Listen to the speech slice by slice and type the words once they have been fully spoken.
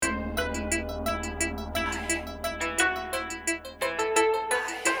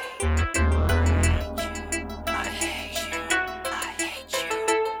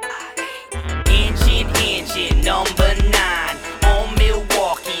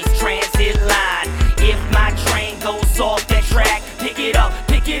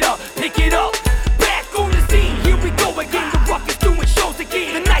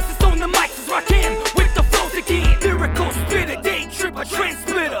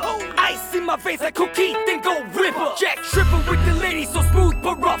my veins like cookie, then go ripper. Jack Tripper with the ladies, so smooth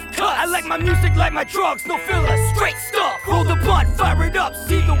but rough cuts. I like my music like my drugs, no filler, straight stuff. Roll the blunt, fire it up,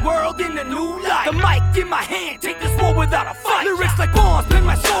 see the world in a new light. The mic in my hand, take this war without a fight. Lyrics like bombs, bend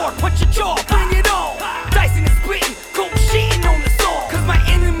my sword, punch your jaw, bring it on. Dicing and splitting, cold shitting on the song. Cause my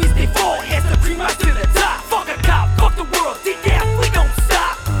enemies, they fall, as the cream rise to the top. Fuck a cop, fuck the world, DRP, we don't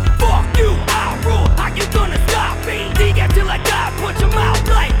stop. Fuck you, I rule, how you gonna stop me? DRP till I die, punch him out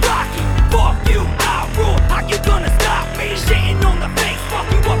like Rocky. Fuck you, I rule, how you gonna stop me? Shitting on the face, fuck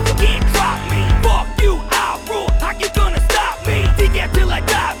you up, you can't drop me. Fuck you, I rule, how you gonna stop me? DRP till I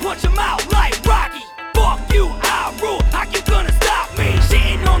die, punch him out like Rocky. Fuck you, I rule, how you gonna stop me?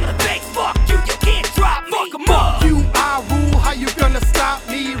 Shitting on the face, fuck you, you can't drop me. Fuck 'em up. Fuck you, I rule, how you gonna stop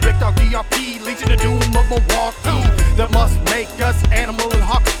me? Rick Dog DRP, Legion of Doom of Milwaukee. That must make us animal and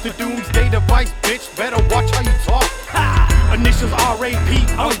hawk. The doomsday device, bitch, better watch how you talk. Initials RAP,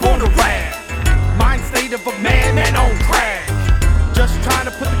 I was born to rap. Mind state of a man on crack. Just trying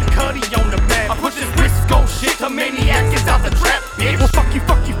to put the cutty on the map. I push this Briscoe shit to maniacs is out the trap, bitch. Well, fuck you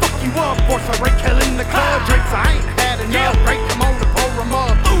up. Force a Ray killing the club drinks. I ain't had enough. Ray, come on to pour 'em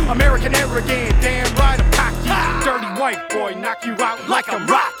up. American arrogant, damn right, I'm cocky. Dirty white boy, knock you out like a